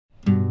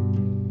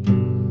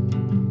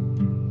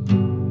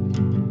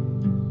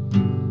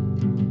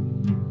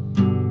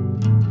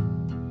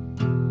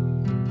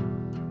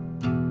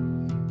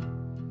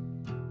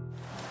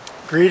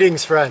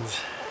Greetings, friends.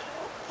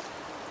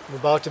 I'm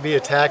about to be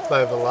attacked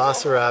by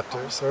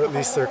velociraptors, or at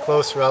least their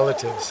close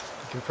relatives.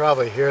 You can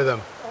probably hear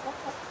them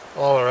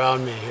all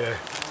around me here.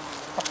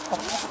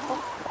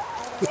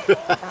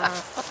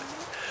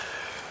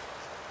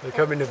 They're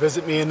coming to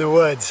visit me in the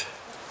woods.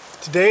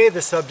 Today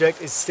the subject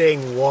is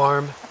staying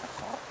warm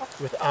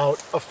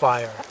without a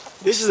fire.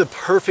 This is a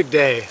perfect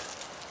day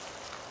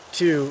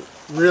to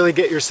really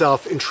get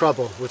yourself in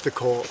trouble with the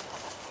cold.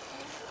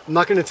 I'm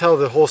not going to tell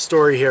the whole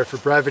story here for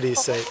brevity's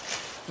sake,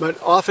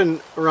 but often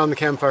around the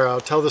campfire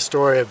I'll tell the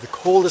story of the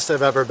coldest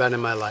I've ever been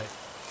in my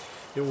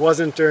life. It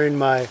wasn't during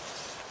my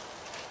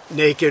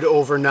naked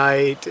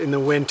overnight in the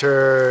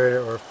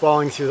winter or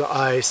falling through the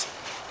ice.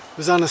 It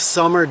was on a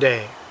summer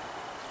day,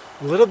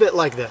 a little bit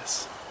like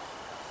this.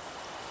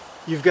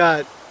 You've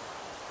got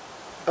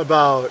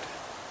about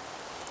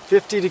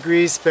 50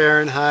 degrees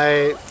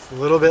Fahrenheit, a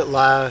little bit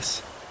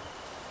less.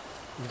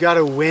 You've got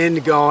a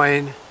wind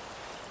going.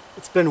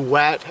 It's been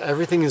wet,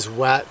 everything is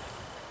wet,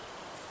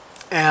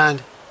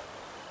 and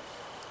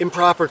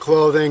improper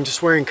clothing,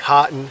 just wearing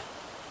cotton.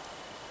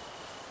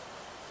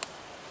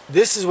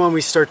 This is when we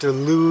start to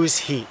lose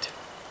heat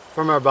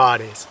from our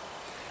bodies.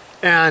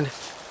 And,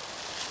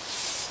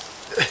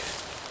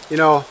 you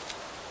know,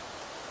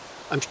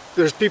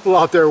 there's people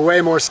out there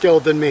way more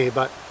skilled than me,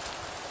 but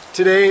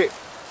today,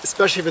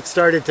 especially if it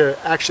started to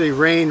actually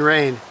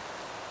rain,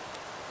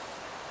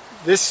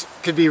 this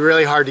could be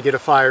really hard to get a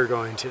fire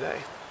going today.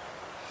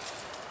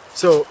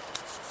 So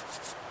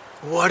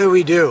what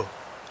do?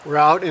 We're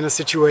out in a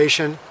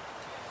situation,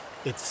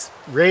 it's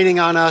raining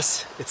on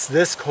us, it's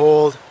this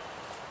cold,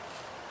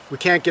 we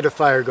can't get a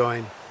fire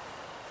going.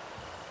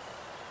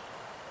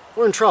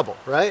 We're in trouble,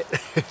 right?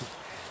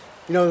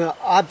 You know, the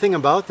odd thing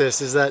about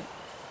this is that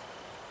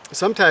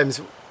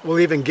sometimes we'll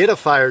even get a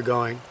fire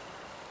going,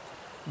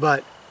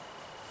 but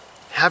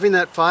having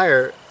that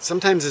fire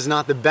sometimes is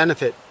not the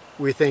benefit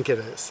we think it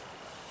is.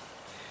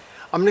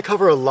 I'm going to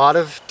cover a lot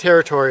of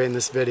territory in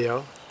this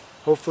video.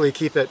 Hopefully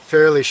keep it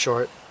fairly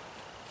short,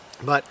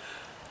 but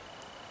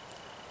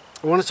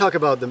I want to talk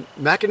about the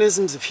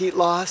mechanisms of heat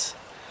loss,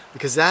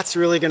 because that's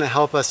really going to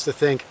help us to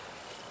think,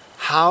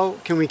 how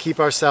can we keep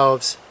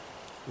ourselves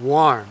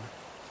warm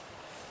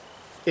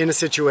in a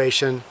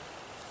situation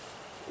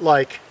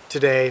like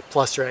today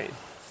plus rain?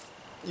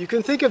 You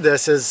can think of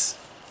this as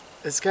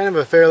kind of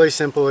a fairly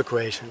simple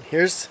equation.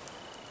 Here's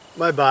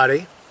my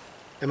body,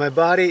 and my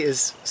body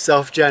is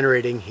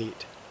self-generating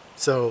heat.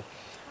 So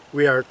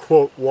we are,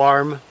 quote,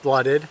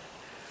 warm-blooded,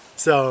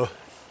 so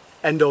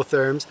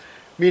endotherms,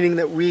 meaning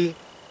that we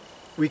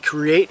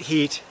create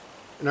heat,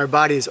 and our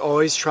body is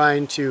always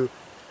trying to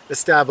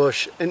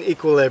establish an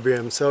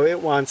equilibrium. So it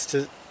wants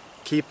to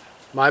keep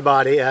my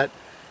body at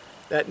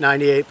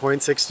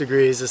 98.6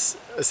 degrees,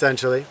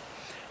 essentially,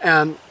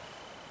 and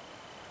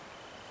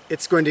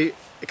it's going to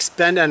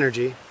expend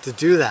energy to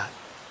do that.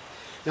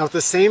 Now at the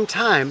same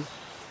time,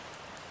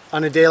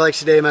 on a day like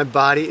today, my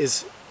body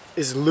is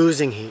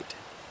losing heat.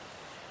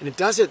 And it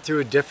does it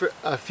through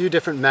a few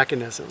different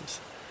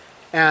mechanisms.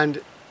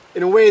 And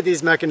in a way,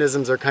 these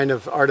mechanisms are kind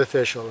of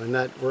artificial in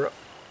that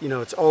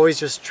it's always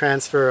just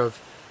transfer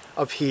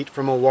of heat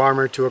from a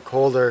warmer to a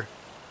colder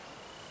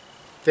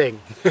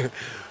thing.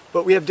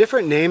 But we have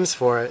different names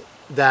for it,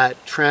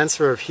 that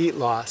transfer of heat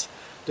loss,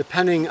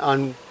 depending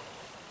on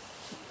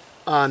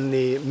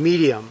the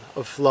medium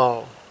of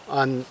flow,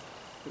 on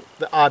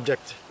the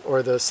object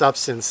or the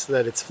substance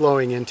that it's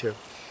flowing into.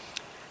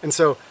 And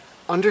so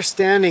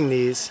understanding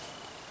these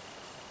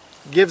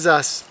gives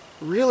us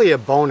really a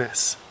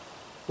bonus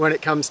when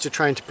it comes to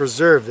trying to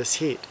preserve this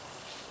heat.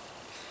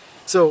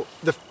 So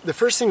the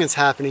first thing that's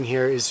happening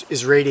here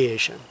is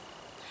radiation.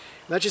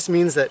 That just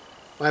means that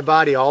my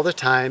body all the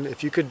time,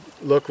 if you could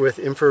look with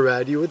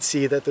infrared, you would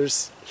see that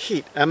there's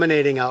heat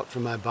emanating out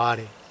from my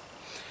body.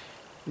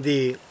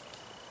 The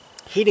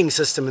heating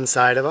system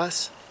inside of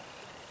us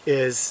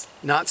is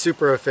not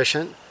super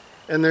efficient,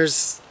 and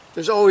there's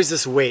always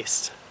this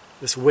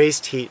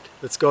waste heat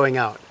that's going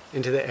out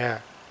into the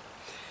air.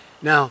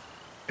 Now,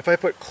 if I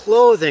put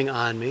clothing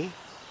on me,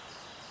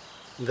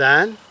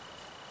 then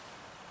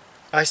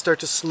I start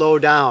to slow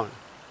down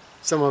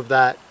some of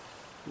that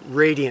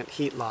radiant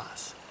heat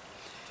loss.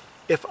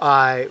 If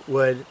I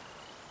would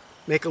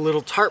make a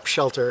little tarp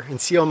shelter and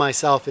seal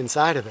myself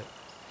inside of it,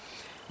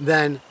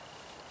 then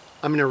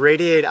I'm going to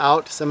radiate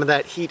out some of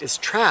that heat is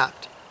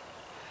trapped,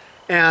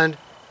 and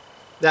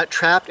that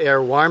trapped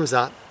air warms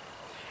up,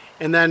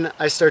 and then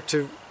I start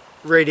to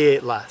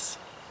radiate less.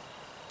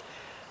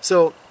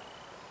 So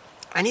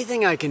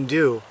anything I can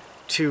do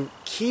to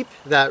keep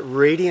that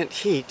radiant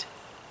heat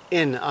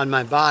in on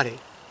my body.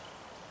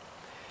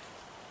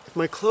 If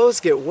my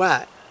clothes get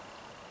wet,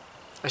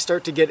 I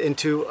start to get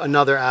into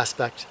another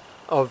aspect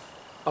of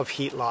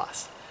heat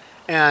loss.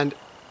 And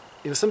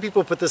some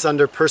people put this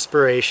under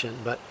perspiration,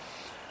 but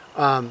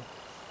I'm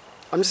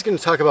just going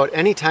to talk about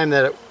any time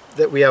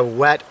that we have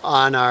wet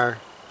on our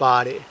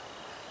body.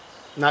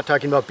 I'm not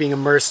talking about being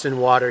immersed in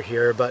water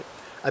here, but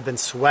I've been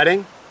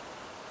sweating,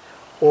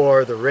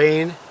 or the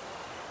rain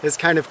has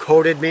kind of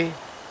coated me,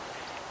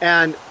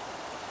 and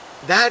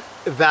that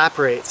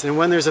evaporates, and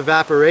when there's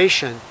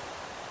evaporation,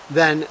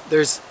 then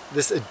there's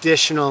this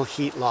additional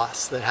heat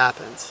loss that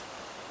happens.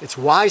 It's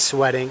why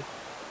sweating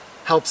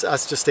helps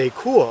us to stay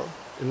cool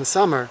in the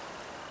summer,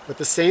 but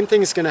the same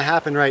thing is going to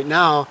happen right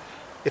now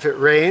if it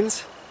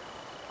rains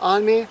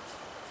on me,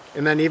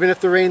 and then even if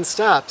the rain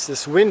stops,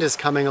 this wind is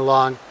coming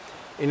along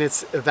and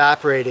it's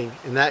evaporating,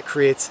 and that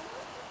creates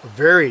a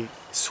very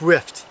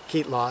swift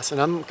heat loss, and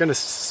I'm going to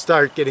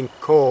start getting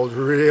cold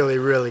really,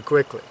 really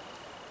quickly.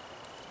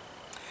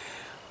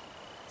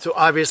 So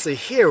obviously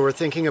here we're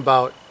thinking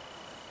about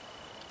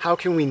how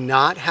can we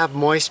not have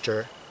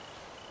moisture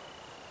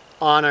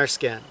on our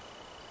skin.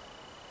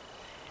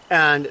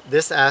 And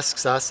this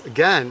asks us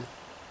again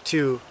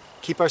to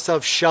keep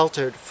ourselves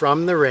sheltered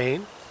from the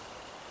rain,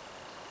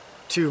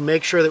 to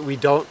make sure that we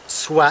don't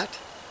sweat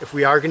if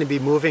we are going to be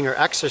moving or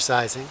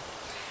exercising.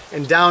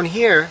 And down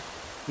here,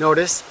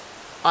 notice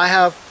I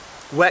have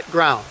wet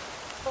ground.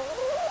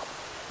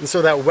 And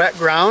so that wet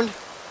ground,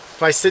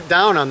 if I sit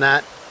down on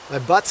that, my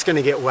butt's going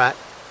to get wet,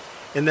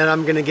 and then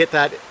I'm going to get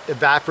that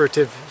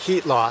evaporative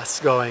heat loss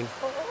going,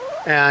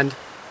 and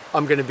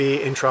I'm going to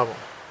be in trouble.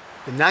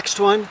 The next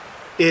one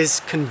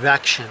is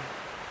convection.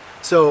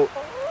 So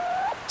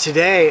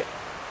today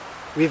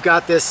we've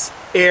got this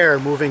air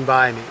moving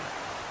by me.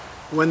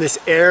 When this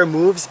air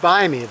moves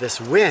by me, this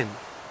wind,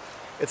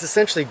 it's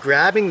essentially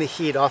grabbing the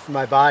heat off of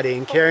my body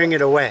and carrying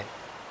it away.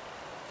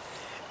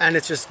 And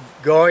it's just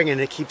going,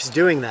 and it keeps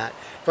doing that.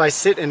 If I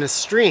sit in a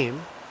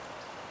stream,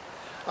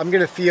 I'm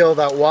going to feel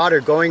that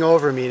water going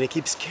over me, and it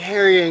keeps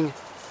carrying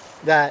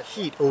that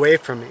heat away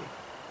from me.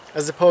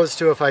 As opposed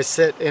to if I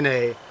sit in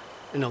a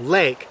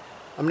lake,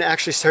 I'm going to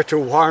actually start to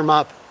warm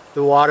up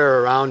the water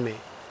around me.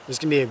 There's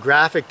going to be a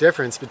graphic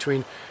difference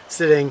between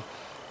sitting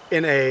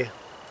in a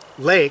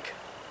lake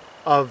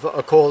of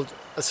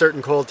a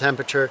certain cold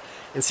temperature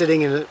and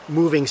sitting in a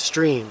moving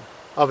stream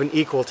of an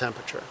equal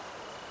temperature.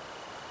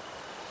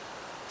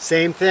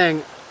 Same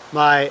thing,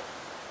 my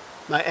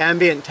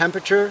ambient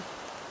temperature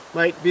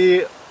might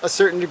be a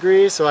certain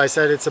degree, so I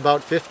said it's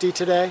about 50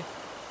 today.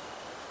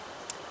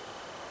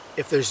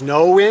 If there's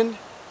no wind,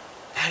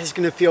 that is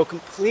going to feel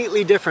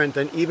completely different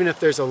than even if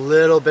there's a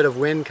little bit of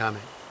wind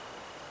coming.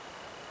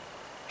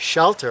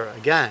 Shelter,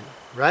 again,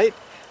 right?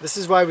 This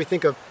is why we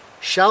think of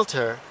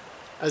shelter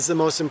as the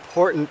most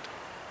important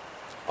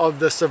of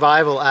the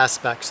survival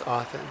aspects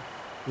often.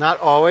 Not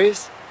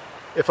always.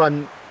 If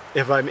I'm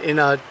in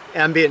an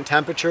ambient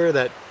temperature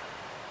that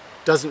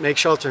doesn't make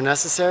shelter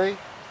necessary,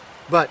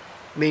 but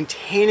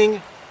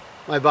maintaining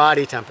my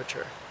body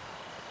temperature.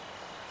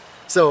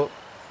 So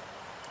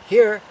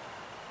here,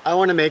 I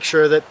want to make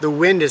sure that the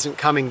wind isn't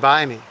coming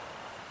by me.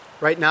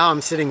 Right now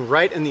I'm sitting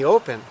right in the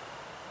open,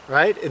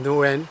 right, in the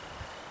wind,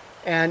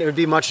 and it would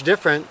be much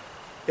different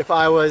if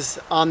I was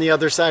on the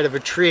other side of a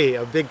tree,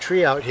 a big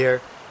tree out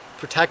here,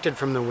 protected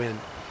from the wind,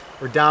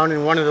 or down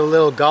in one of the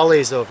little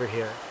gullies over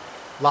here.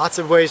 Lots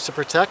of ways to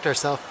protect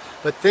ourselves,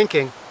 but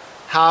thinking,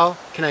 how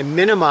can I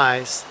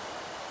minimize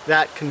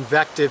that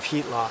convective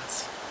heat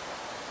loss?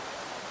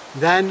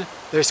 Then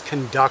there's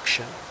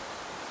conduction.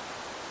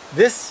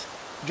 This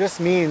just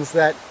means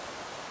that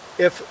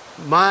if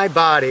my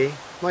body,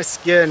 my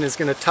skin is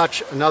going to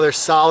touch another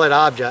solid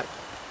object,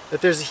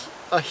 that there's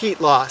a heat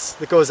loss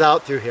that goes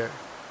out through here.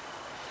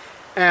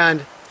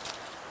 And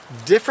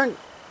different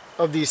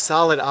of these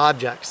solid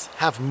objects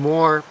have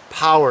more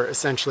power,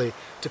 essentially,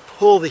 to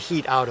pull the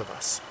heat out of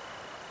us.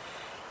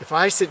 If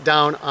I sit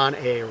down on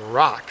a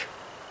rock,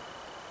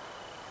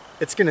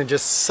 it's going to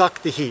just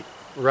suck the heat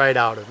right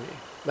out of me,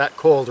 that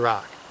cold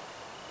rock.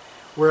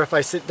 Where if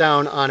I sit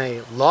down on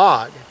a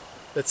log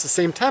that's the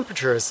same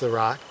temperature as the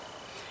rock,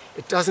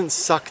 it doesn't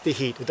suck the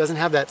heat. It doesn't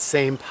have that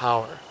same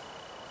power.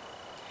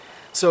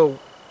 So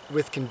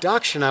with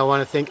conduction, I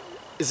want to think,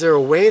 is there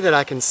a way that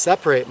I can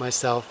separate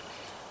myself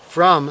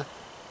from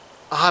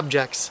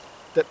objects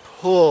that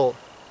pull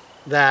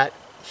that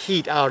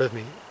heat out of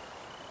me?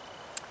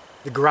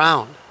 The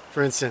ground,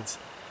 for instance,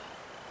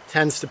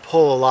 tends to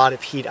pull a lot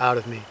of heat out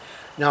of me.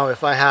 Now,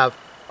 if I have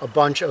a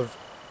bunch of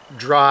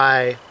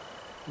dry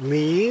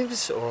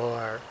leaves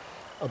or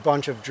a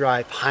bunch of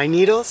dry pine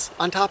needles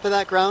on top of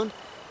that ground,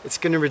 it's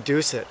going to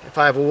reduce it. If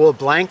I have a wool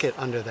blanket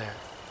under there,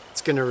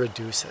 it's going to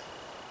reduce it.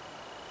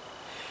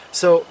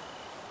 So,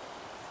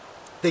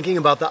 thinking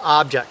about the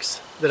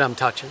objects that I'm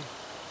touching.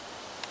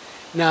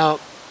 Now,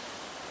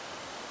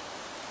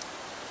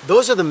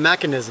 those are the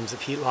mechanisms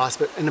of heat loss,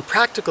 but in a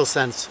practical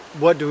sense,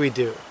 what do we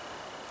do?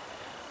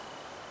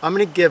 I'm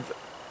going to give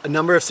a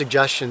number of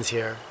suggestions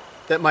here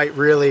that might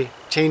really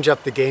change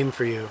up the game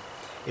for you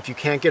if you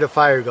can't get a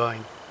fire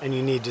going and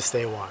you need to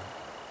stay warm.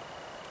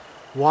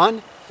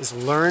 One is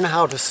learn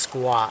how to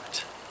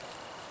squat.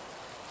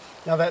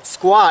 Now that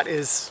squat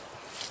is,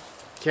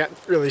 can't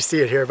really see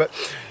it here, but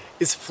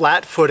is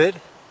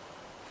flat-footed,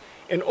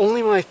 and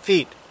only my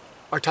feet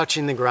are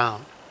touching the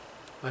ground.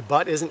 My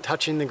butt isn't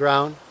touching the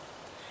ground,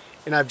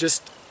 and I've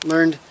just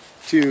learned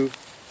to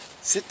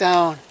sit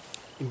down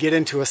and get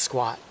into a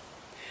squat.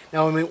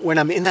 Now when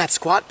I'm in that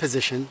squat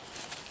position,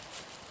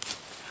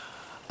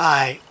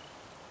 I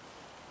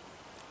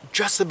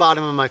just the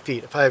bottom of my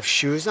feet. If I have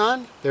shoes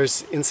on,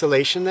 there's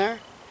insulation there,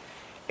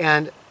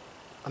 and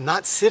I'm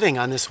not sitting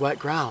on this wet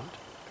ground.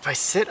 If I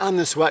sit on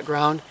this wet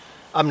ground,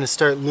 I'm going to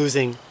start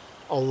losing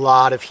a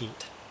lot of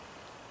heat.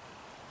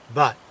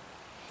 But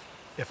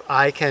if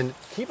I can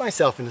keep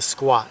myself in a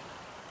squat,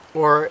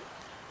 or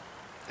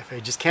if I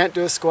just can't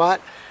do a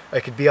squat, I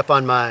could be up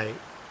on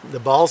the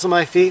balls of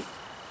my feet.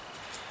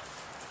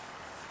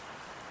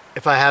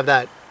 If I have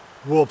that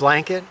wool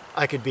blanket,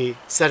 I could be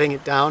setting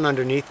it down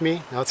underneath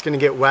me. Now it's going to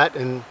get wet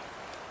and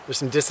there's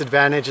some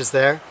disadvantages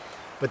there,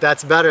 but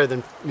that's better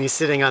than me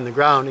sitting on the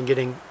ground and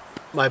getting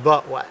my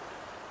butt wet.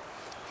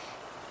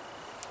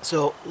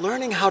 So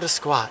learning how to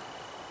squat,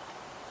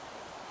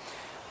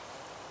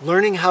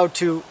 learning how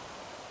to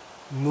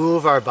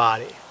move our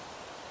body.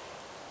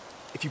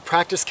 If you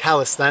practice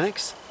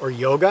calisthenics or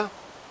yoga,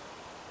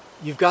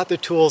 you've got the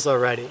tools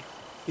already.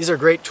 These are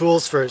great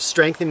tools for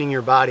strengthening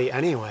your body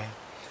anyway.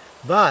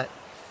 But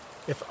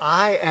if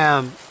I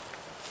am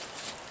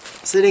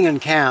sitting in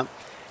camp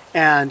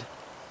and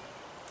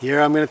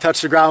here I'm going to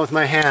touch the ground with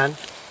my hand,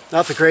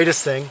 not the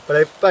greatest thing, but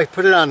if I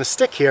put it on a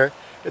stick here,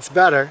 it's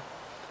better.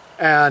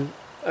 And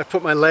I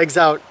put my legs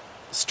out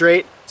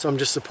straight, so I'm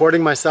just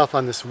supporting myself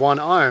on this one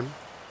arm.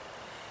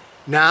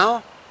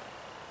 Now,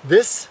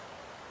 this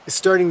is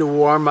starting to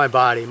warm my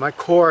body. My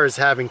core is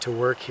having to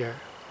work here.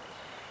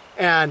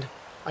 And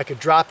I could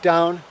drop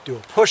down, do a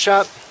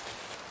push-up,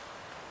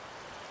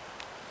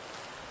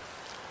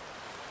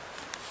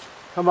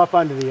 come up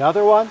onto the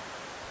other one.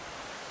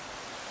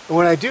 And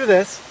when I do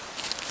this,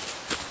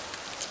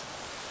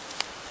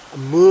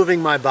 I'm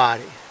moving my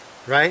body,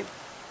 right?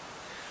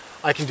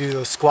 I can do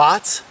those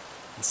squats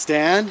and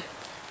stand,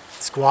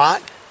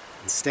 squat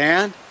and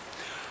stand.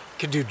 I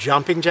could do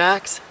jumping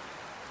jacks.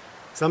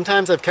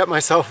 Sometimes I've kept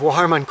myself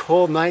warm on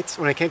cold nights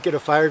when I can't get a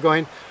fire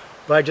going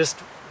by just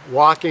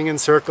walking in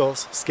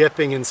circles,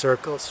 skipping in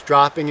circles,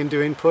 dropping and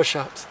doing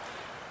push-ups,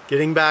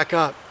 getting back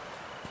up.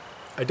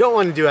 I don't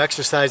want to do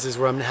exercises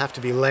where I'm going to have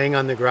to be laying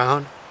on the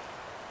ground.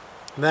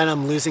 Then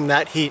I'm losing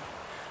that heat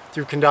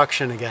through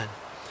conduction again.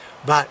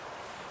 But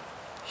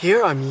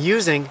here I'm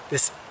using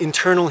this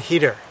internal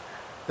heater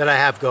that I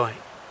have going.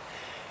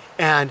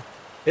 And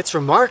it's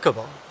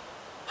remarkable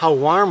how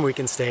warm we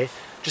can stay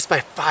just by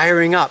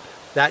firing up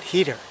that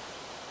heater.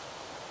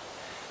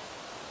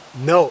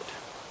 Note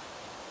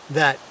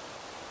that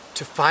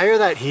to fire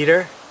that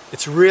heater,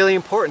 it's really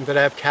important that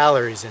I have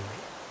calories in me.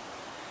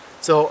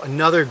 So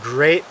another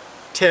great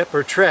tip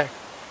or trick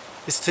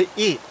is to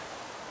eat.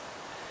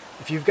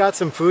 If you've got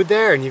some food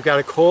there and you've got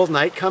a cold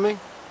night coming,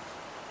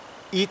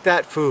 eat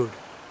that food.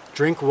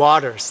 Drink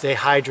water, stay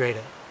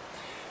hydrated.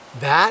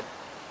 That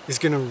is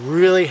going to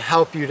really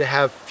help you to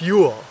have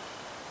fuel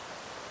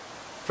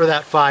for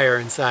that fire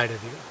inside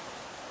of you.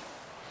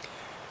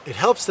 It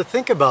helps to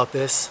think about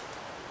this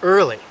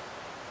early.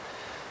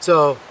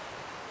 So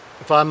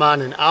if I'm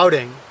on an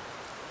outing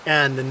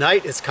and the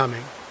night is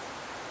coming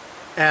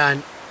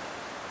and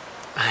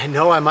I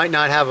know I might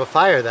not have a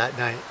fire that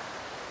night.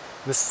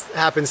 This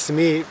happens to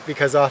me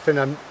because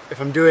often if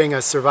I'm doing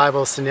a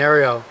survival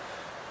scenario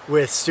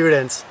with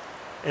students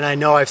and I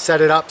know I've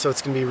set it up so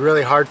it's going to be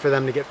really hard for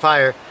them to get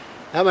fire,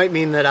 that might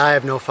mean that I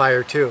have no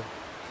fire too.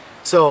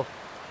 So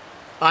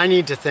I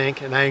need to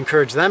think, and I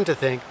encourage them to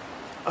think,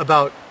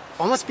 about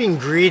almost being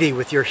greedy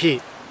with your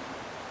heat.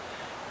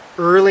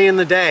 Early in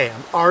the day,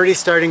 I'm already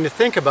starting to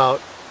think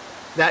about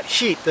that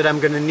heat that I'm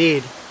going to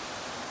need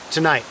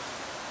tonight.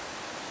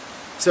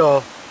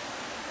 So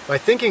by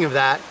thinking of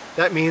that,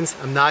 that means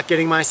I'm not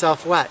getting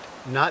myself wet.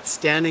 I'm not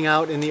standing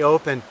out in the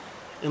open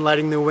and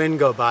letting the wind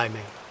go by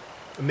me.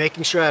 I'm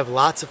making sure I have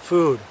lots of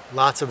food,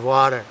 lots of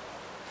water.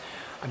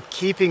 I'm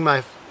keeping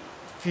my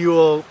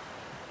fuel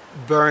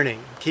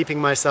burning, keeping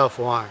myself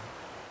warm.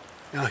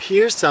 Now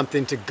here's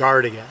something to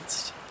guard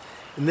against.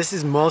 And this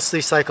is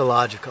mostly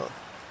psychological,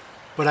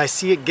 but I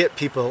see it get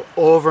people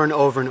over and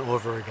over and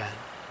over again.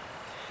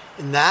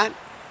 And that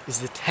is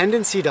the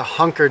tendency to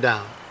hunker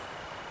down.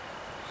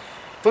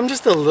 If I'm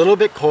just a little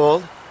bit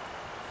cold,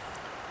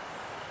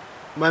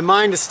 my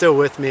mind is still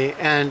with me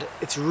and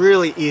it's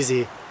really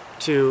easy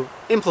to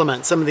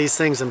implement some of these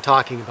things I'm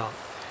talking about.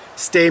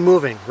 Stay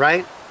moving,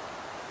 right?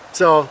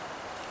 So,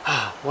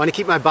 I want to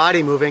keep my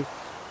body moving.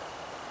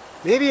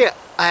 Maybe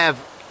I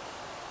have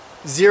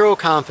zero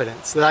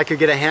confidence that I could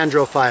get a hand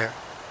drill fire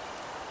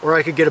or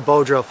I could get a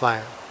bow drill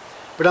fire.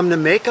 But I'm going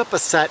to make up a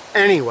set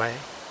anyway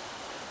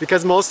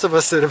because most of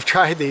us that have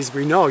tried these,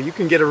 we know you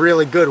can get a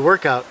really good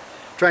workout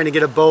trying to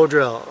get a bow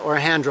drill or a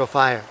hand drill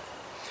fire.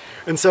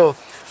 And so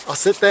I'll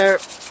sit there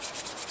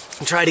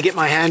and try to get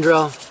my hand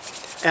drill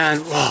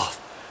and whoa,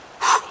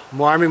 I'm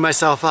warming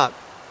myself up.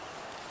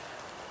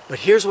 But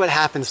here's what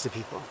happens to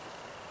people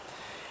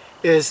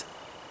is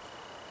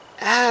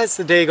as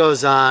the day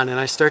goes on and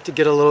I start to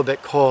get a little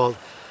bit cold,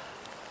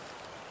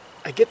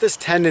 I get this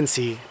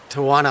tendency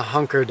to want to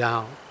hunker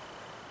down.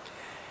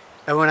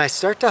 And when I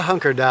start to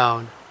hunker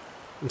down,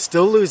 I'm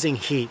still losing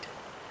heat.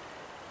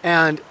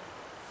 And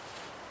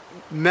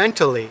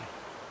mentally,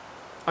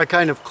 I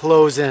kind of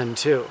close in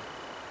too.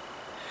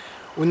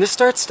 When this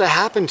starts to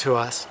happen to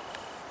us,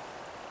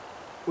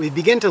 we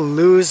begin to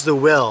lose the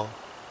will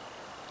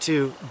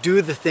to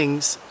do the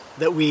things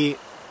that we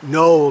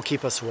know will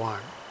keep us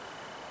warm.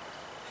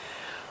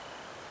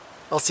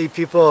 I'll see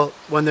people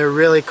when they're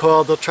really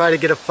cold, they'll try to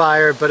get a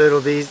fire, but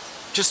it'll be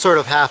just sort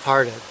of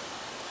half-hearted.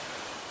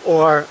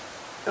 Or,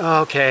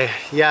 okay,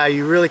 yeah,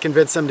 you really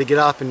convince them to get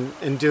up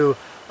and do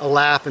a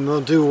lap, and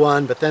they'll do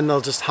one, but then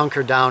they'll just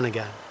hunker down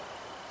again.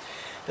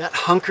 That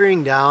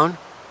hunkering down,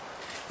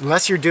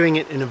 unless you're doing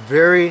it in a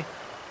very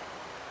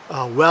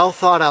well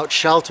thought out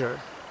shelter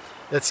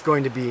that's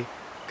going to be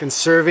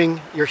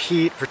conserving your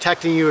heat,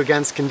 protecting you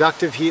against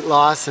conductive heat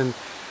loss and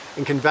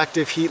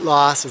convective heat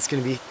loss, it's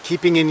going to be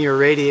keeping in your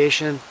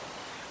radiation,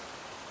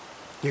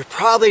 you're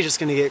probably just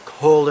going to get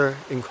colder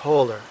and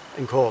colder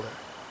and colder.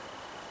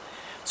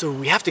 So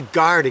we have to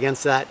guard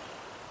against that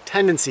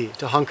tendency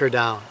to hunker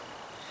down.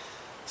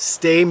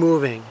 Stay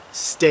moving,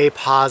 stay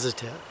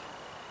positive.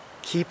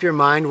 Keep your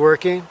mind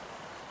working,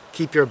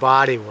 keep your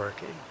body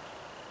working.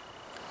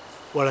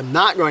 What I'm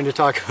not going to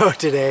talk about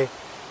today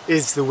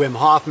is the Wim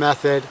Hof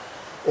method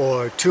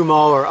or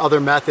Tumo or other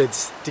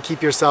methods to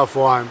keep yourself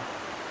warm.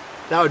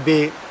 That would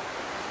be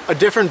a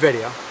different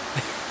video.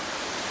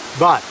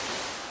 But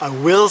I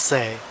will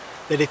say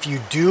that if you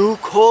do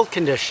cold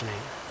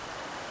conditioning,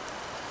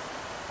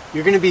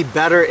 you're going to be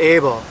better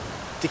able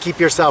to keep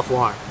yourself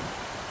warm.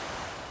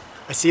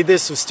 I see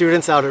this with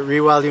students out at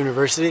Rewald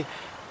University,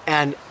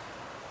 and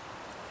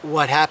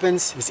what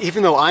happens is,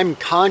 even though I'm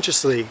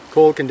consciously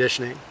cold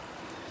conditioning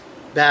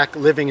back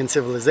living in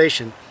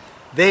civilization,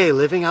 they,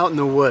 living out in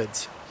the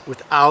woods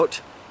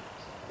without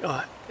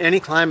any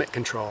climate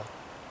control,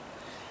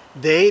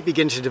 they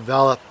begin to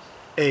develop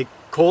a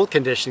cold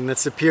conditioning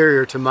that's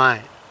superior to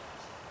mine.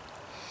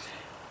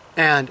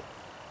 And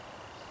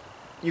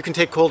you can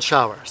take cold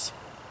showers.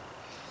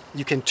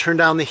 You can turn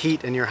down the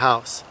heat in your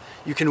house.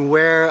 You can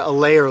wear a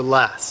layer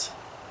less.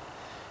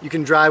 You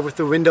can drive with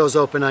the windows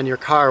open on your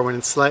car when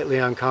it's slightly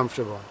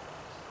uncomfortable.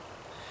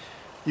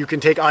 You can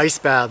take ice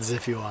baths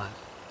if you want.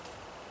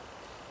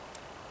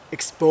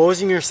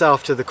 Exposing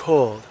yourself to the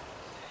cold,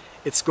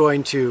 it's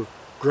going to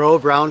grow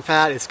brown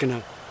fat, it's going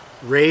to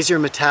raise your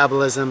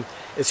metabolism,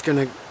 it's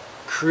going to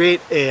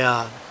create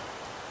a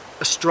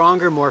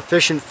stronger, more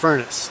efficient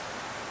furnace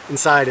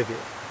inside of you.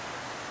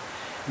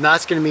 And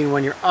that's going to mean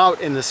when you're out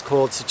in this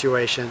cold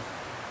situation,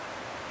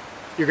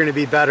 you're going to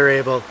be better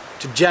able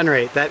to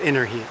generate that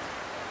inner heat.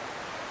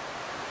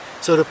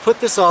 So to put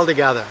this all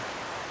together,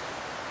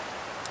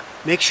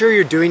 make sure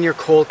you're doing your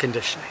cold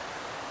conditioning.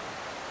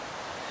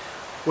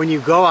 When you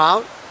go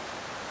out,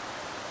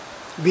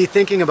 be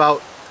thinking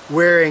about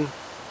wearing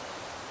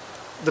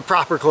the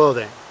proper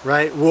clothing,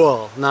 right?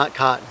 Wool, not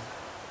cotton.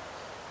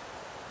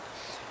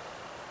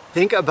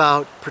 Think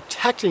about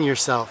protecting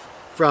yourself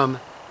from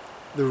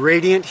the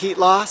radiant heat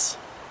loss,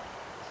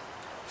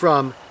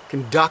 from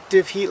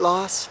conductive heat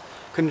loss,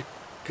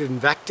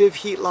 convective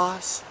heat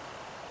loss.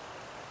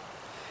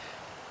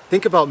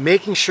 Think about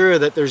making sure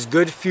that there's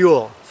good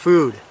fuel,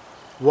 food,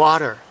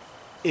 water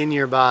in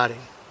your body.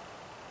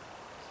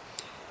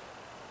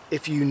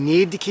 If you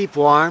need to keep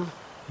warm,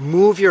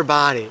 move your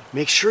body.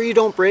 Make sure you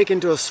don't break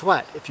into a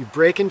sweat. If you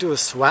break into a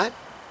sweat,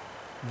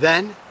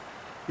 then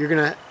you're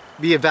going to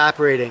be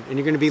evaporating and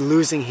you're going to be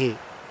losing heat.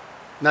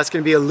 And that's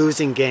going to be a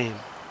losing game.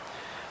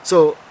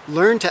 So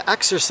learn to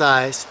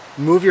exercise,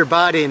 move your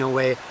body in a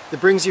way that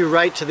brings you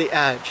right to the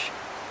edge.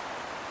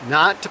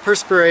 Not to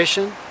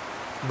perspiration,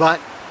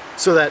 but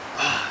so that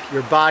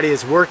your body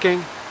is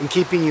working and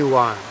keeping you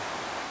warm.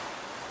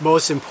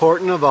 Most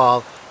important of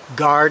all,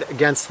 guard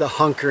against the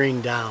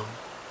hunkering down.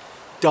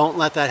 Don't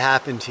let that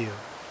happen to you.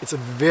 It's a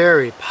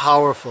very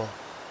powerful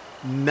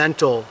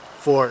mental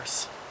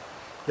force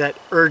that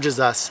urges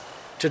us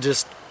to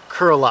just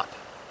curl up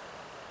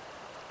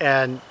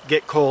and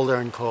get colder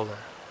and colder.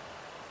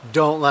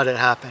 Don't let it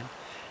happen.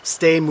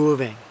 Stay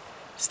moving.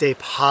 Stay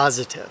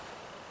positive.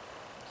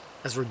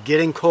 As we're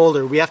getting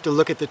colder, we have to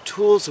look at the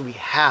tools we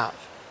have.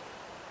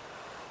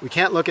 We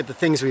can't look at the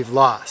things we've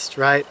lost,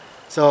 right?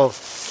 So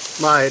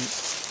my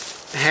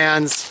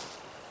hands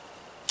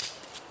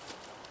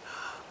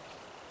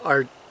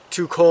are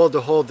too cold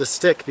to hold the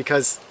stick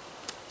because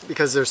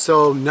they're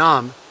so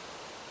numb,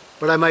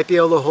 but I might be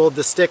able to hold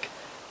the stick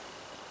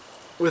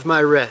with my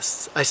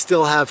wrists. I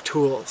still have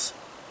tools.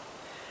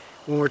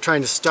 When we're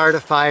trying to start a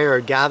fire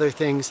or gather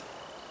things,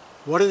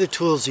 what are the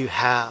tools you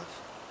have?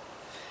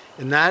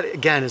 And that,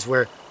 again, is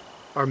where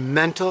our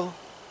mental,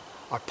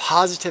 our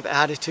positive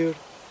attitude,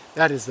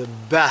 that is the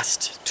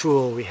best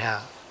tool we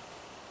have.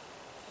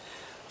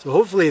 So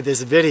hopefully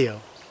this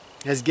video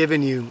has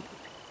given you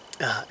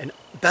a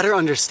better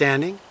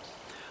understanding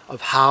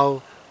of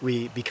how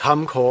we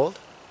become cold,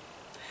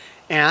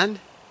 and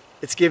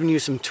it's given you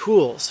some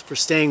tools for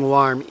staying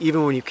warm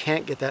even when you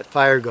can't get that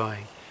fire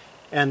going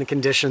and the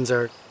conditions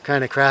are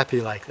kind of crappy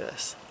like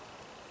this.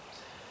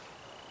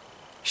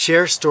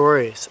 Share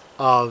stories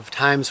of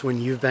times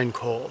when you've been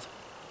cold.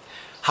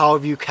 How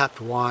have you kept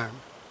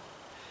warm?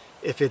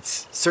 If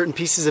it's certain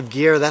pieces of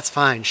gear, that's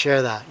fine,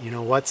 share that. You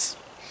know, what's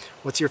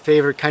your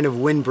favorite kind of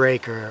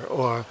windbreaker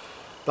or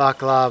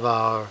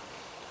baklava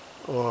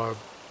or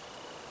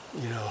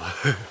you know,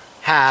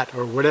 hat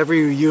or whatever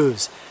you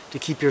use to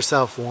keep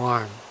yourself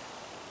warm.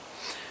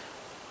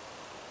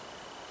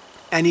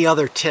 Any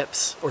other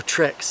tips or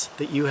tricks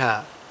that you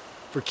have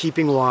for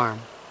keeping warm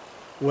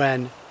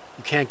when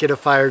you can't get a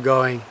fire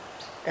going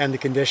and the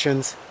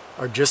conditions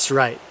are just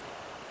right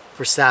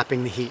for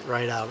sapping the heat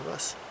right out of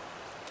us?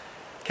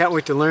 Can't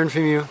wait to learn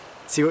from you,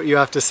 see what you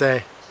have to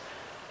say.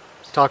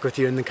 Talk with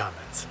you in the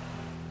comments.